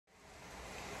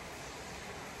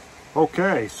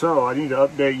Okay, so I need to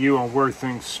update you on where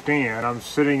things stand. I'm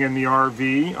sitting in the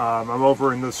RV. I'm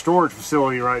over in the storage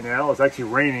facility right now. It's actually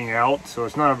raining out, so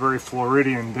it's not a very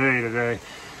Floridian day today.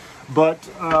 But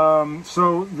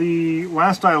so the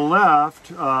last I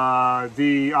left, I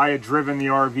had driven the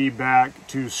RV back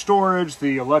to storage.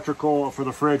 The electrical for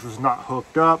the fridge was not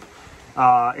hooked up,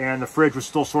 and the fridge was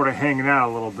still sort of hanging out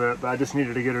a little bit, but I just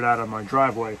needed to get it out of my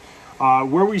driveway.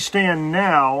 Where we stand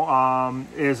now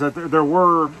is that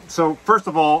so first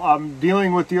of all, I'm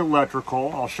dealing with the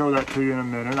electrical. I'll show that to you in a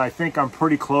minute. I think I'm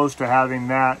pretty close to having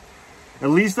that,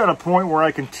 at least at a point where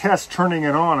I can test turning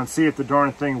it on and see if the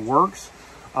darn thing works.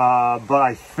 But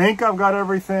I think I've got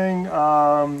everything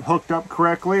hooked up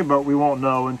correctly, but we won't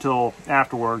know until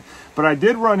afterward. But I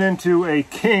did run into a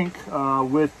kink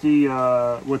with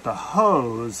the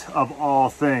hose of all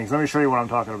things. Let me show you what I'm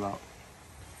talking about.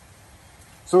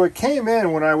 So it came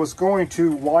in when I was going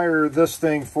to wire this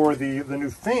thing for the new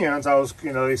fans. I was,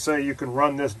 they say you can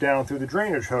run this down through the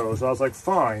drainage hose. I was like,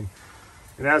 fine.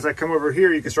 And as I come over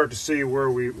here, you can start to see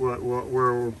where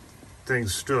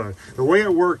things stood. The way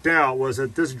it worked out was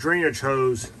that this drainage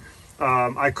hose,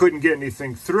 I couldn't get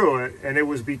anything through it, and it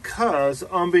was because,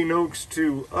 unbeknownst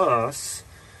to us,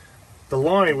 the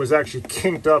line was actually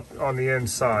kinked up on the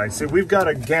inside. See, we've got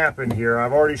a gap in here.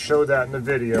 I've already showed that in the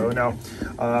video. Now,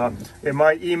 in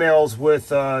my emails with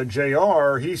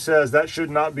JR, he says that should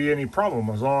not be any problem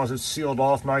as long as it's sealed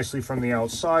off nicely from the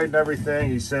outside and everything.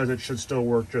 He says it should still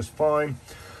work just fine.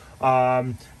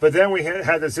 But then we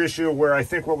had this issue where I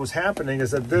think what was happening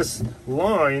is that this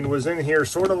line was in here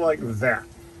sort of like that,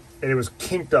 and it was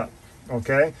kinked up,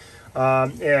 okay?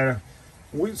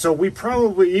 So we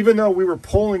probably, even though we were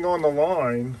pulling on the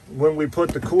line when we put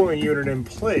the cooling unit in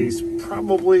place,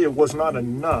 probably it was not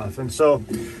enough. And so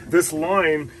this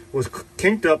line was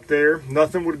kinked up there,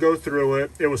 nothing would go through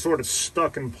it. It was sort of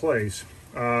stuck in place.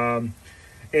 And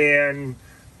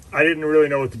I didn't really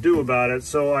know what to do about it.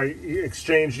 So I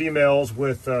exchanged emails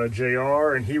with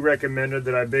JR, and he recommended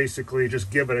that I basically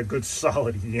just give it a good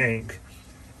solid yank.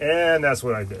 And that's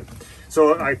what I did.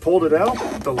 So I pulled it out.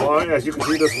 The line, as you can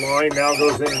see, this line now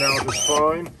goes in and out just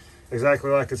fine,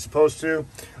 exactly like it's supposed to.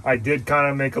 I did kind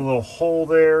of make a little hole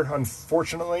there,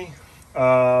 unfortunately,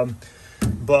 but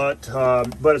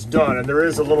it's done. And there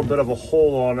is a little bit of a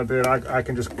hole on it, but I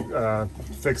can just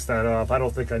fix that up. I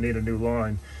don't think I need a new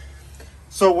line.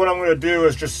 So what I'm going to do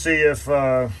is just see if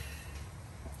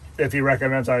he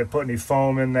recommends I put any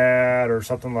foam in that or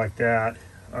something like that.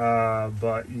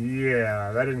 But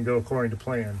yeah, that didn't go according to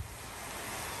plan.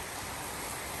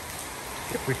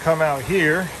 If we come out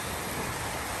here,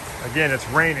 again, it's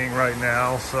raining right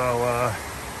now, so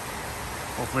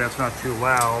hopefully that's not too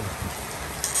loud.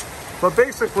 But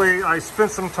basically, I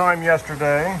spent some time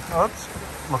yesterday,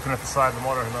 looking at the side of the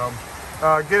motor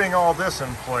knob, getting all this in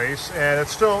place, and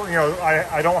it's still,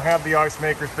 I don't have the ice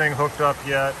maker thing hooked up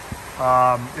yet.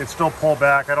 It's still pulled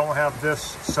back. I don't have this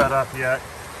set up yet.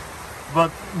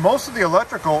 But most of the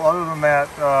electrical, other than that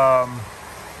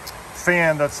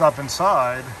fan that's up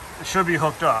inside, should be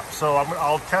hooked up. So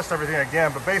I'll test everything again,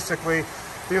 but basically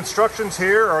the instructions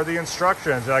here are the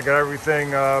instructions. I got everything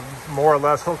more or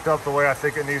less hooked up the way I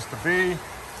think it needs to be.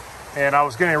 And I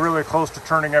was getting really close to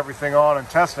turning everything on and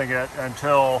testing it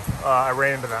until I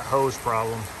ran into that hose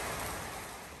problem.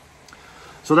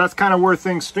 So that's kind of where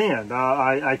things stand.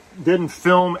 I didn't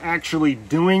film actually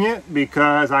doing it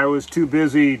because I was too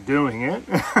busy doing it.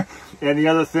 And the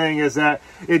other thing is that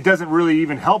it doesn't really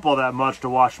even help all that much to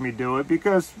watch me do it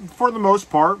because for the most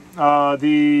part,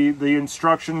 the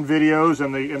instruction videos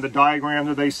and the diagram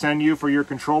that they send you for your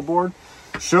control board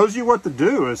shows you what to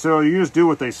do. So you just do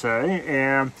what they say.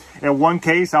 And in one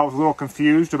case, I was a little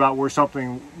confused about where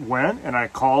something went, and I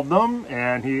called them,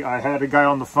 and I had a guy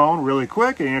on the phone really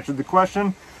quick and answered the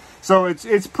question. So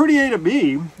it's pretty A to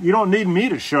B. You don't need me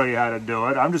to show you how to do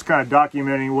it. I'm just kind of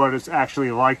documenting what it's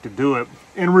actually like to do it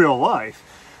in real life.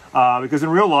 Because in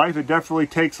real life, it definitely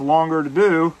takes longer to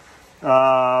do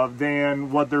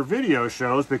than what their video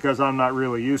shows because I'm not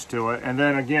really used to it. And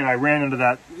then again, I ran into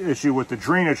that issue with the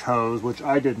drainage hose, which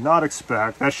I did not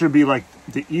expect. That should be like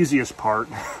the easiest part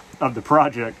of the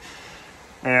project.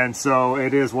 And so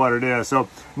it is what it is. So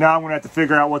now I'm going to have to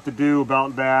figure out what to do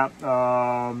about that.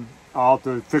 I'll have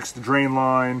to fix the drain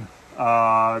line,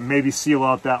 maybe seal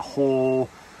out that hole,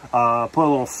 put a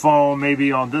little foam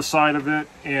maybe on this side of it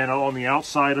and on the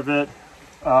outside of it.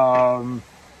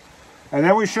 And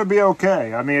then we should be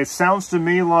okay. I mean, it sounds to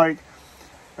me like,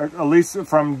 at least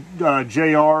from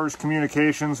JR's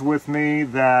communications with me,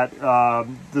 that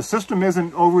the system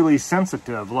isn't overly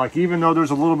sensitive. Like, even though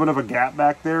there's a little bit of a gap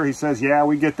back there, he says, yeah,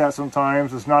 we get that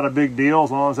sometimes. It's not a big deal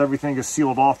as long as everything is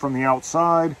sealed off from the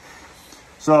outside.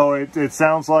 So it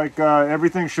sounds like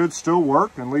everything should still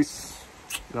work. At least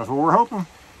that's what we're hoping.